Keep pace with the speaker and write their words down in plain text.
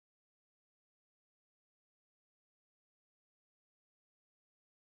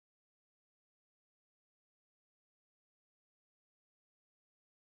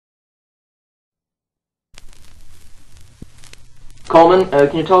Coleman,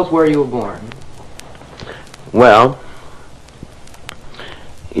 can you tell us where you were born? Well,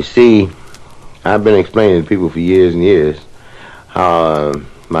 you see, I've been explaining to people for years and years how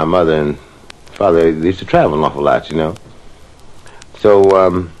my mother and father used to travel an awful lot, you know.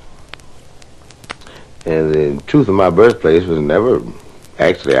 So, and the truth of my birthplace was never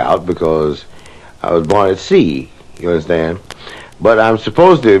actually out because I was born at sea, you understand? But I'm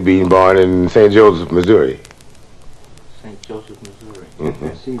supposed to be born in St. Joseph, Missouri. St. Joseph, Missouri.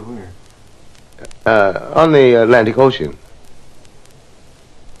 Mm-hmm. Sea where? On the Atlantic Ocean.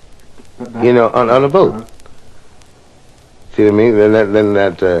 You know, on a boat. See what I mean? Then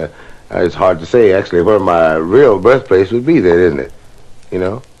that it's hard to say actually where my real birthplace would be there, isn't it? You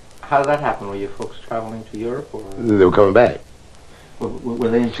know? How did that happen? Were your folks traveling to Europe or? They were coming back. Were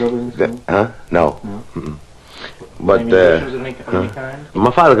they in show business? Huh? No. No. Mm-mm. But musicians of any kind?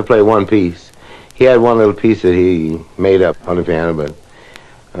 My father could play one piece. He had one little piece that he made up on the piano, but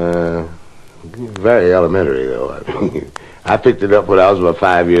very elementary though. I mean, I picked it up when I was about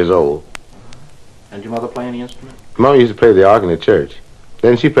 5 years old. And your mother play any instrument? Mom used to play the organ at church.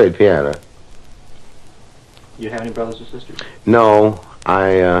 Then she played piano. You have any brothers or sisters? No,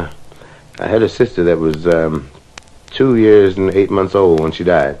 I had a sister that was 2 years and 8 months old when she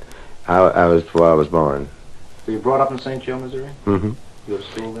died. I was before I was born. So you brought up in St. Joe, Missouri? Mm-hmm. You go to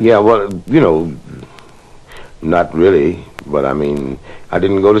school there? Yeah, well, you know, not really, but I mean, I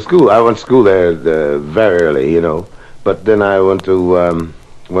didn't go to school. I went to school there very early, you know. But then I went over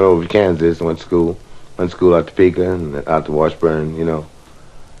to Kansas and went to school out to Topeka and out to Washburn, you know.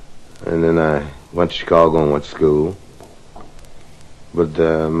 And then I went to Chicago and went to school. But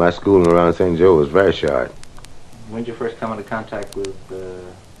my schooling around St. Joe was very short. When did you first come into contact with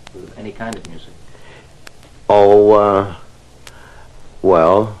any kind of music? Oh,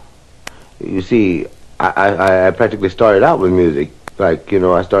 well, you see, I practically started out with music. Like, you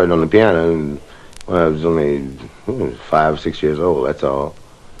know, I started on the piano when I was only 5 or 6 years old, that's all.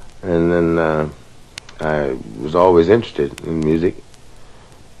 And then I was always interested in music.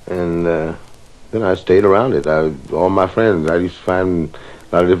 And then I stayed around it. All my friends, I used to find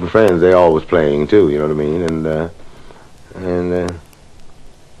a lot of different friends. They all was playing too, you know what I mean? And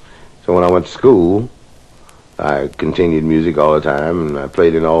so when I went to school, I continued music all the time, and I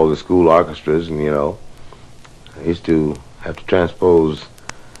played in all the school orchestras, and, you know, I used to have to transpose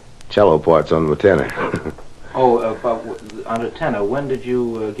cello parts on the tenor. On the tenor, when did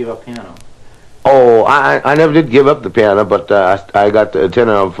you give up piano? Oh, I never did give up the piano, but I got the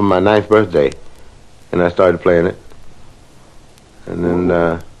tenor from my 9th birthday, and I started playing it. And then...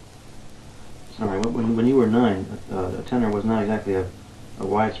 Sorry, when you were 9, a tenor was not exactly a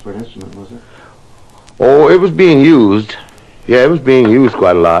widespread instrument, was it? Oh, it was being used. Yeah, it was being used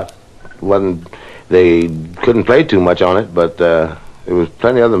quite a lot. They couldn't play too much on it, but there was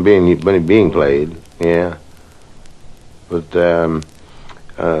plenty of them being played. Yeah, but it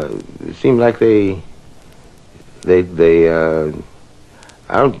seemed like they I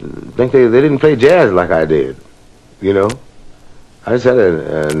don't think they didn't play jazz like I did. You know, I just had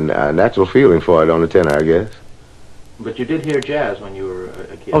a natural feeling for it on the tenor, I guess. But you did hear jazz when you were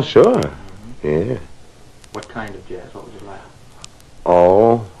a kid. Oh, sure. Mm-hmm. Yeah. What kind of jazz? What was it like?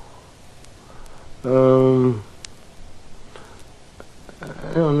 Oh, I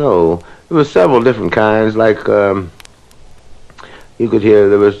don't know. There were several different kinds. Like you could hear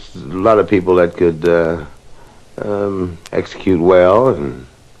there was a lot of people that could execute well and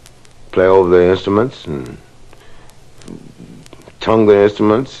play over their instruments and tongue their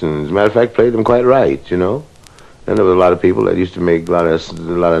instruments, and as a matter of fact, played them quite right. You know. Then there was a lot of people that used to make a lot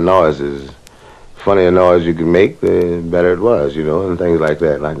of noises. Funnier noise you could make, the better it was, you know, and things like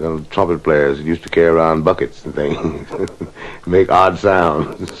that. Like trumpet players used to carry around buckets and things, make odd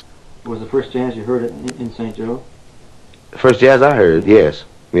sounds. Was the first jazz you heard in St. Joe? The first jazz I heard, yes.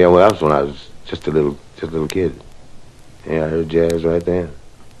 Yeah, well, that was when I was just a little kid. Yeah, I heard jazz right then.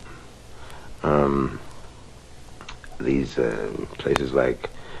 These places like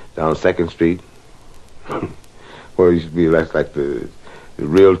down 2nd Street, where it used to be like the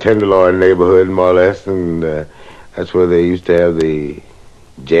real Tenderloin neighborhood, more or less, and that's where they used to have the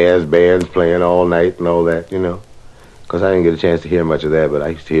jazz bands playing all night and all that, you know. Because I didn't get a chance to hear much of that, but I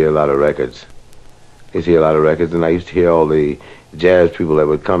used to hear a lot of records. And I used to hear all the jazz people that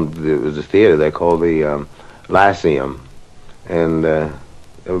would come. There was a theater there called the Lyceum, and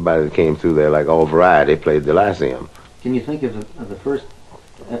everybody that came through there, like all variety, played the Lyceum. Can you think of the first,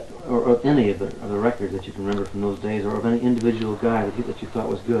 or of any of the records that you can remember from those days, or of any individual guy that you thought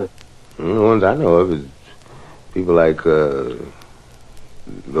was good? The ones I know of is people like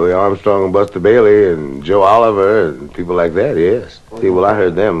Louis Armstrong and Buster Bailey and Joe Oliver and people like that. Yes. See, well, I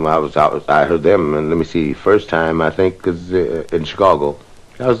heard them. I heard them, and let me see. First time I think was in Chicago.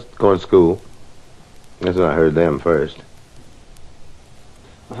 I was going to school. That's when I heard them first.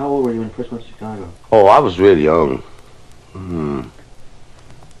 Well, how old were you when you first went to Chicago? Oh, I was really young.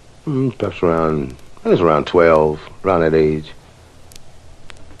 Perhaps I was around 12, around that age.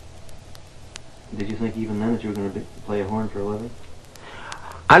 Did you think even then that you were going to play a horn for a living?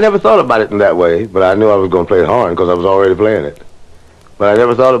 I never thought about it in that way, but I knew I was going to play the horn because I was already playing it. But I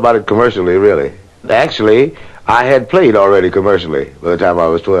never thought about it commercially, really. Actually, I had played already commercially by the time I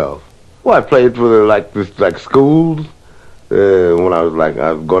was 12. Well, I played for like schools. When I was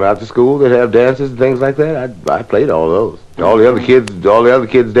going out to school, they'd have dances and things like that. I played all those. All the other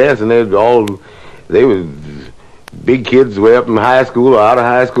kids dancing. They were big kids way up in high school or out of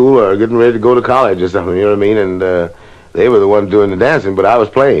high school or getting ready to go to college or something. You know what I mean? And they were the ones doing the dancing, but I was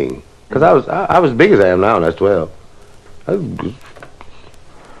playing because I was as big as I am now, and I was 12. I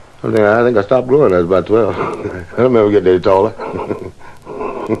think I stopped growing. I was about 12. I don't remember getting any taller.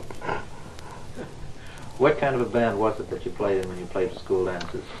 What kind of a band was it that you played in when you played the school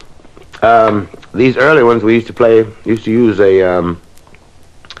dances? These early ones we used to use a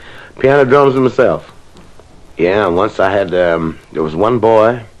piano, drums, and myself. Yeah, once I had, there was one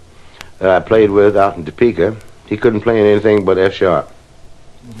boy that I played with out in Topeka. He couldn't play anything but F sharp.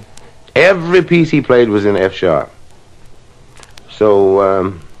 Every piece he played was in F sharp. So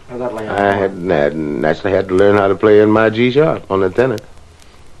I naturally had to learn how to play in my G sharp on the tenor.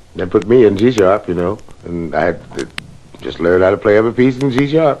 That put me in G sharp, you know, and I had to just learn how to play every piece in G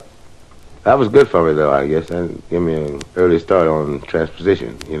sharp. That was good for me, though, I guess. That gave me an early start on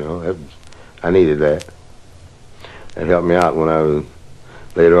transposition, you know. I needed that. That helped me out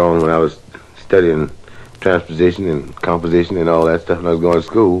later on when I was studying transposition and composition and all that stuff when I was going to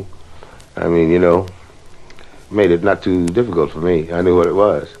school. I mean, you know, made it not too difficult for me. I knew what it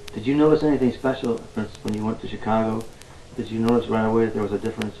was. Did you notice anything special, for instance, when you went to Chicago? Did you notice right away that there was a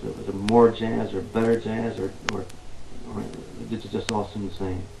difference? Was it more jazz or better jazz, or did it just all seem the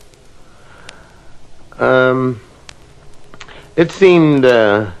same? It seemed.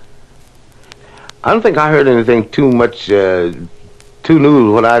 I don't think I heard anything too much, too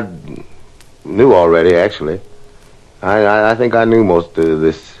new. What I knew already, actually. I think I knew most of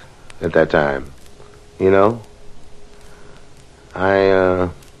this at that time. You know. I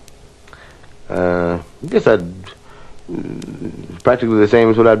guess practically the same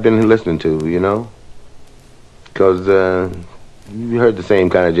as what I'd been listening to, you know, because you heard the same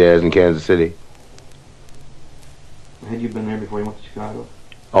kind of jazz in Kansas City. Had you been there before you went to Chicago?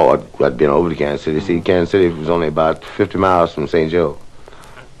 Oh, I'd been over to Kansas City. See, Kansas City was only about 50 miles from St. Joe,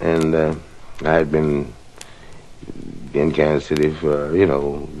 and I had been in Kansas City for, you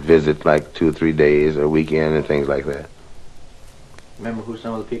know, visit like 2 or 3 days or a weekend and things like that. Remember who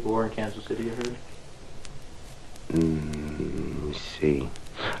some of the people were in Kansas City, you heard? Let me see.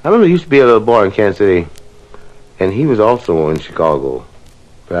 I remember there used to be a little boy in Kansas City, and he was also in Chicago.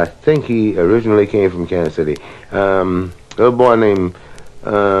 But I think he originally came from Kansas City. A little boy named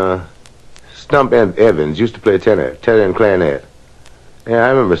Stump Evans used to play tenor and clarinet. Yeah, I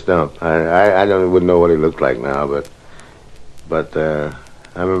remember Stump. I wouldn't know what he looked like now, but I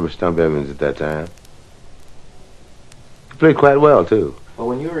remember Stump Evans at that time. He played quite well, too. Well,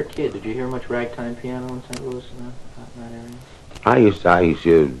 when you were a kid, did you hear much ragtime piano in St. Louis in that area? I used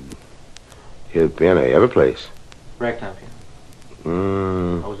to hear piano every place. Ragtime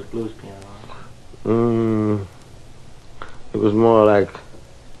piano? Or was it blues piano? It was more like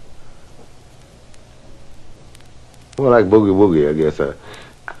boogie woogie, I guess.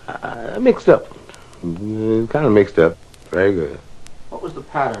 Mixed up. Kind of mixed up. Very good. What was the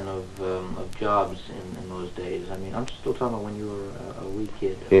pattern of jobs in those days? I mean, I'm still talking about when you were a wee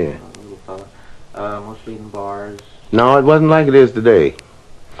kid, yeah, a little fella. Mostly in bars. No, it wasn't like it is today.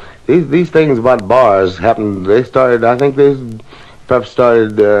 These things about bars happened. They started. I think they perhaps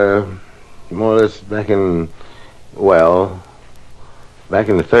started more or less back in the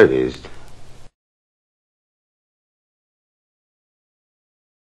 30s.